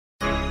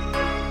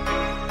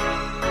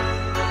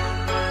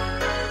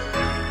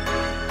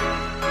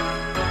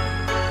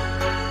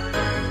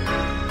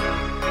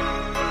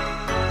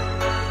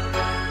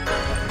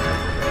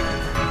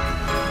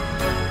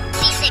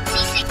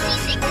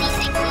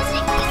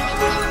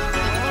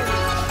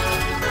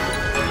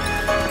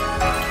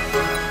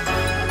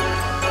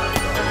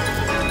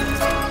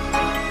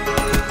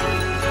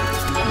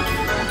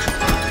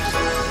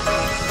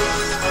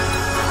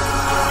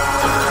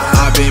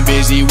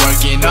busy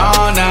working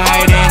all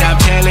night, and I'm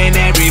telling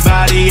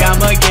everybody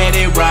I'ma get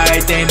it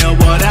right. They know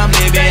what I'm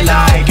living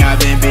like. I've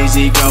been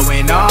busy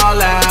going all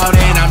out,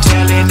 and I'm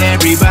telling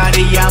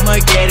everybody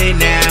I'ma get it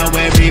now.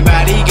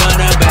 Everybody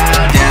gonna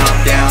bow down,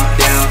 down,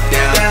 down,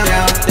 down,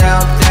 down,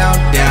 down, down,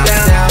 down,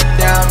 down, down,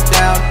 down,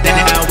 down.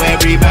 Now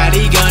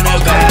everybody gonna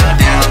bow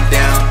down,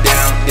 down,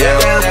 down,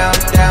 down, down,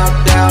 down,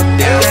 down,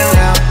 down,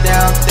 down,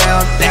 down,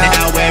 down.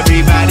 Now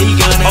everybody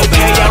gonna bow.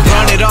 Okay, I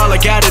run it all, I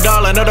got it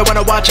all. I know they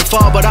wanna watch it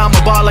fall, but I'm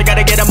a baller.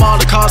 Gotta get them all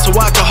the calls so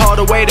I can haul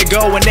the way to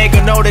go. And they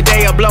gon' know the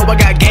day I blow. I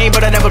got game,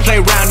 but I never play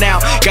around now.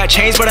 Got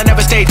chains, but I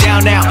never stay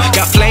down now.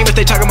 Got flame, if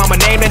they talking about my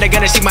name, then they're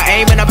gonna see my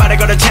aim, and I'm about to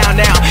go to town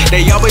now.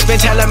 They always been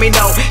telling me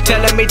no,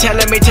 telling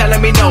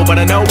me no, but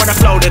I know when I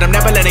flow that I'm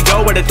never letting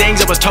go of the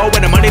things I was told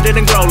when the money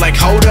didn't grow. Like,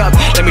 hold up,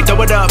 let me throw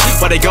it up.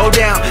 While they go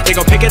down, they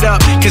gon' pick it up,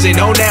 cause they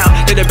know now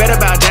that they better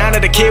bow down to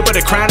the kid with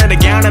the crown and the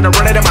gown, and I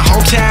run it in my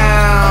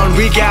hometown.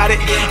 We got it,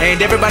 and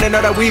everybody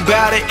know that we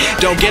bout it.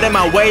 Don't get in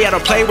my way, I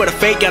don't play with a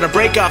fake. Gotta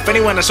break off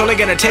anyone that's only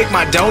gonna take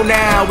my dough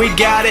now. We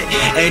got it,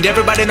 and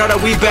everybody know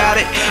that we bout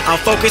it. I'm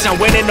focused on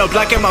winning, no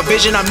blocking my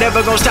vision. I'm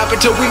never gonna stop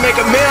until we make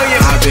a million.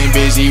 I've been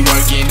busy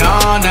working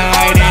all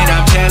night, and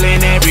I'm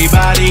telling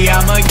everybody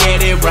I'ma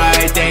get it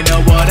right. They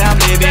know what I'm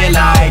living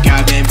like.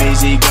 I've been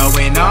busy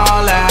going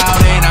all out,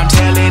 and I'm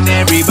telling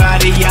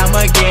everybody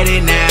I'ma get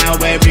it now.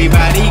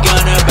 Everybody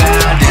gonna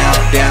bow down,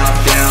 down,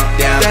 down,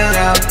 down,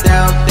 down, down,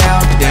 down,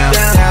 down, down,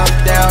 down,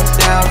 down,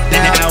 down.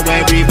 Now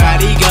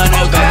everybody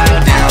gonna bow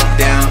down,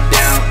 down,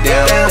 down,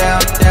 down,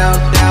 down, down,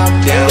 down,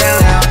 down,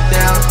 down,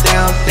 down,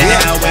 down.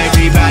 Now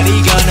everybody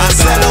gonna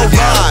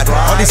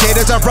bow. All these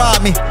haters are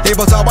robbed me. They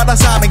both all wanna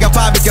sign me. Got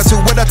five because who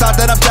would've thought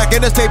that I'm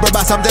stacking this paper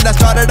by something that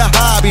started a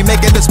hobby?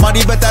 Making this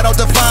money, but that don't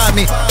define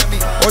me.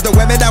 Or the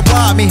women that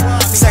rob me.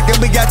 Second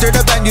we enter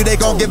the venue, they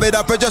gon' give it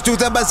up for just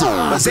truth and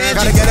Basenji.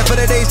 Gotta get it for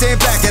the day, staying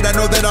back, and I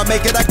know that I'll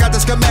make it. I got the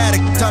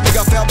schematic. Tell me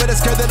I fail, but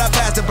it's good that I'm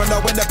passing. From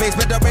low in the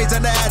basement to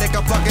raising the attic.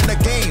 I'm fucking the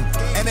game,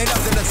 and ain't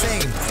nothing the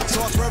same.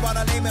 So I swear on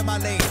a name in my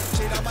lane.